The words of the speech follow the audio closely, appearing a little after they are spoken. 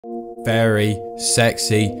Very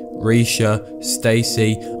sexy, Reisha,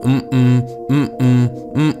 Stacey,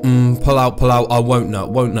 pull out, I won't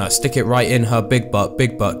nut, stick it right in her big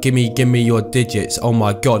butt, gimme your digits, oh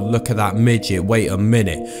my god, look at that midget, wait a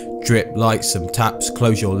minute, drip like some taps,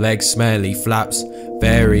 close your legs, smelly flaps,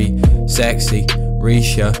 very sexy,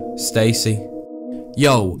 Reisha, Stacey.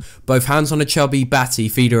 Yo, both hands on a chubby batty,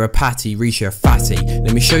 feed her a patty, Reisha fatty.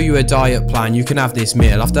 Let me show you a diet plan, you can have this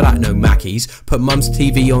meal, after that no Mackies. Put mum's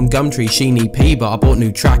TV on Gumtree, she need pee but I bought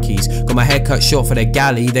new trackies. Got my hair cut short for the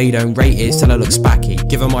galley, they don't rate it, tell her looks spacky.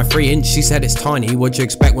 Give her my 3-inch, she said it's tiny, what'd you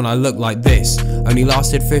expect when I look like this? Only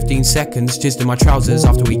lasted 15 seconds, jizzed in my trousers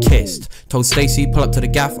after we kissed. Told Stacey pull up to the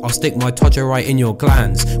gaff, I'll stick my todger right in your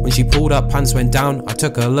glands. When she pulled up, pants went down, I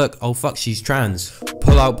took a look, oh fuck she's trans.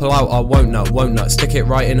 Pull out, I won't nut, stick it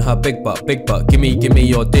right in her big butt, gimme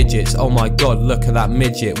your digits, oh my god, look at that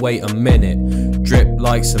midget, wait a minute, drip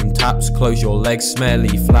like some taps, close your legs,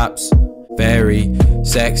 smelly flaps, very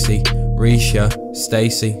sexy, Reisha,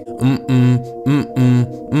 Stacey,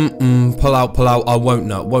 pull out, I won't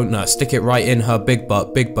nut, stick it right in her big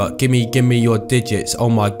butt, gimme your digits, oh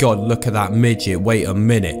my god, look at that midget, wait a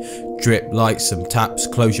minute, drip like some taps,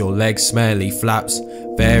 close your legs, smelly flaps,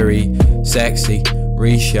 very sexy,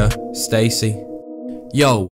 Reisha, Stacey. Yo.